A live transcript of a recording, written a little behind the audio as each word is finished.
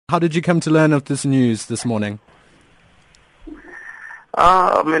How did you come to learn of this news this morning?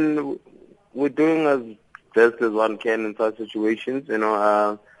 I mean, we're doing as best as one can in such situations.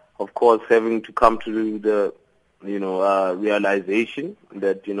 Of course, having to come to the, realization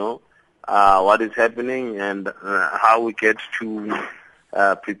that, what is happening and how we get to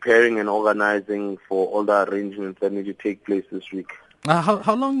preparing and organizing for all the arrangements that need to take place this week.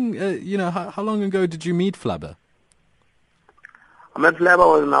 How long, how long ago did you meet Flabba? I met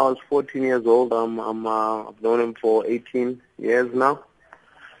Flabba when I was 14 years old. I've known him for 18 years now.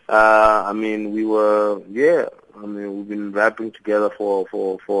 We've been rapping together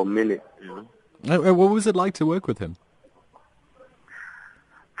for a minute. What was it like to work with him?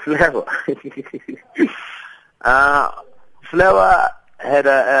 Flabba. Flabba had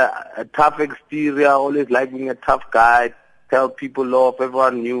a tough exterior, always like being a tough guy, tell people off,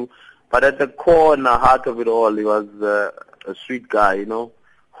 everyone knew. But at the core and the heart of it all, he was a sweet guy, who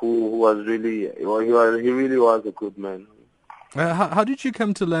was really, he really was a good man. How did you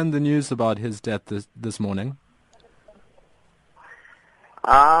come to learn the news about his death this morning?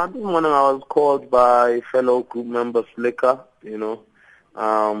 This morning I was called by fellow group member Slicker, and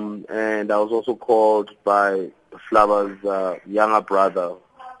I was also called by Flabba's younger brother,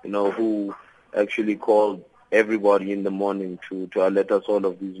 who actually called everybody in the morning to alert us all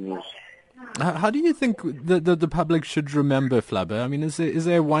of these news. How do you think the public should remember Flabba? I mean, is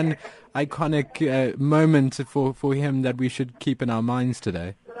there one iconic moment for him that we should keep in our minds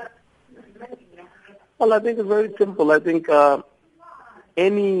today? Well, I think it's very simple. I think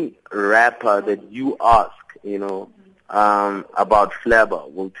any rapper that you ask, about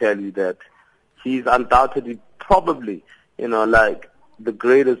Flabba will tell you that he's undoubtedly probably, like the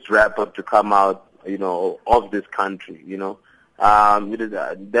greatest rapper to come out, of this country, I'm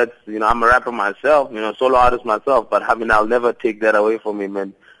a rapper myself, solo artist myself, but I'll never take that away from him,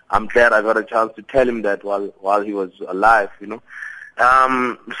 and I'm glad I got a chance to tell him that while he was alive,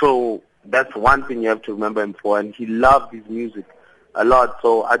 So that's one thing you have to remember him for, and he loved his music a lot.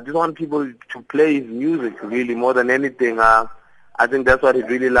 So I just want people to play his music really more than anything. I think that's what he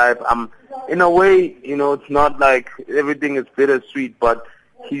really liked. In a way, it's not like everything is bittersweet, but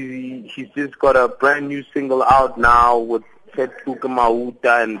he's just got a brand new single out now with Tuka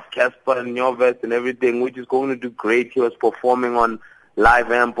Mahuta and Casper and Nyovest and everything, which is going to do great. He was performing on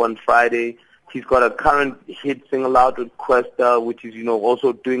Live Amp on Friday. He's got a current hit single out with Questa, which is,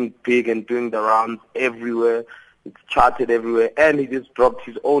 also doing big and doing the rounds everywhere. It's charted everywhere. And he just dropped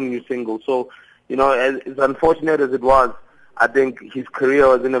his own new single. So, as unfortunate as it was, I think his career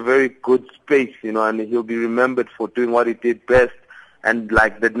was in a very good space, and he'll be remembered for doing what he did best. And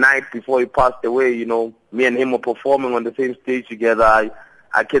like the night before he passed away, me and him were performing on the same stage together.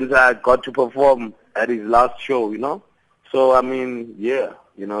 I can say I got to perform at his last show, So,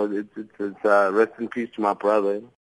 it's rest in peace to my brother.